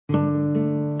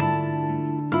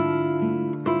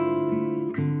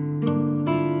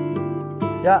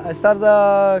Yeah, I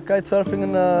started kite surfing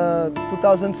in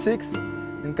 2006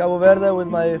 in Cabo Verde with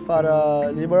my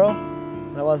father Libero.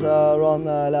 I was around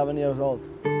 11 years old.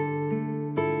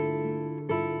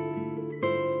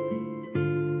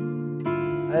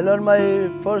 I learned my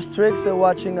first tricks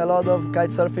watching a lot of kite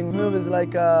surfing movies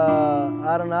like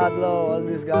Aaron Hadlow, all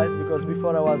these guys, because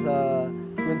before I was a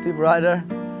twin tip rider.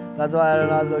 That's why Aaron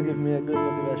Hadlow gave me a good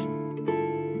motivation.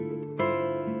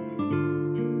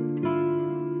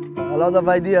 A lot of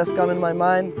ideas come in my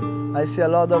mind. I see a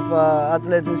lot of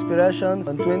athletes' inspirations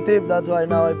on twin tip. That's why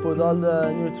now I put all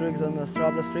the new tricks on the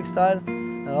Strapless Freestyle.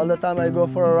 And all the time I go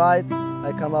for a ride,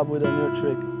 I come up with a new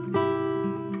trick.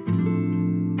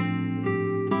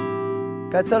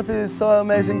 Kitesurfing is so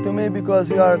amazing to me because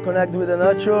you are connected with the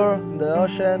nature, the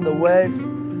ocean, the waves.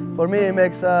 For me it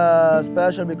makes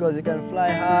special because you can fly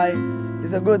high.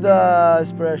 It's a good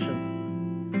inspiration.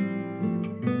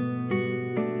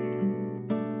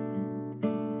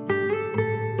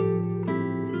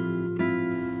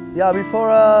 Yeah, before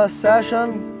a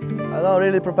session, I don't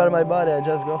really prepare my body, I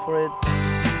just go for it.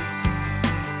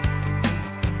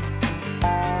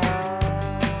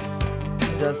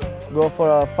 Just go for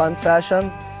a fun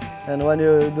session, and when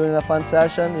you're doing a fun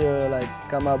session, you like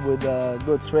come up with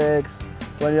good tricks.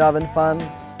 When you're having fun,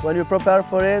 when you prepare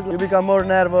for it, you become more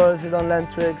nervous, you don't learn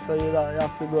tricks, so you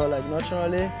have to go like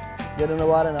naturally, get in the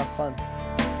water and have fun.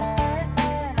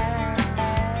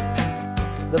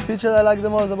 The feature I like the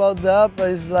most about the app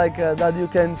is like that you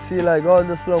can see like all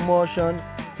the slow motion,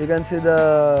 you can see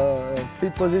the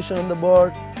feet position on the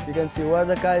board, you can see where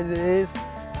the kite is.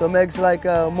 So it makes like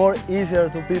more easier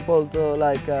to people to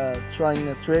like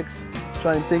trying tricks,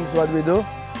 trying things what we do.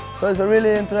 So it's a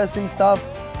really interesting stuff,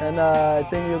 and I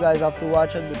think you guys have to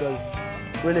watch it because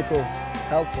it's really cool,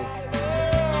 helpful.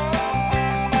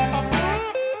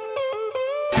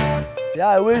 Yeah,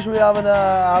 I wish we have an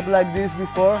app like this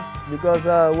before, because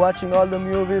watching all the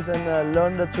movies and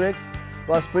learn the tricks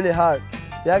was pretty hard.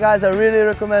 Yeah guys, I really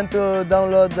recommend to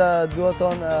download the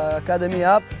Duotone Academy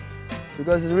App,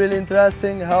 because it's really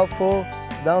interesting, helpful.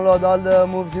 Download all the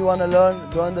moves you want to learn,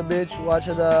 go on the beach, watch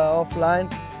it offline,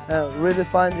 and really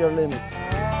find your limits.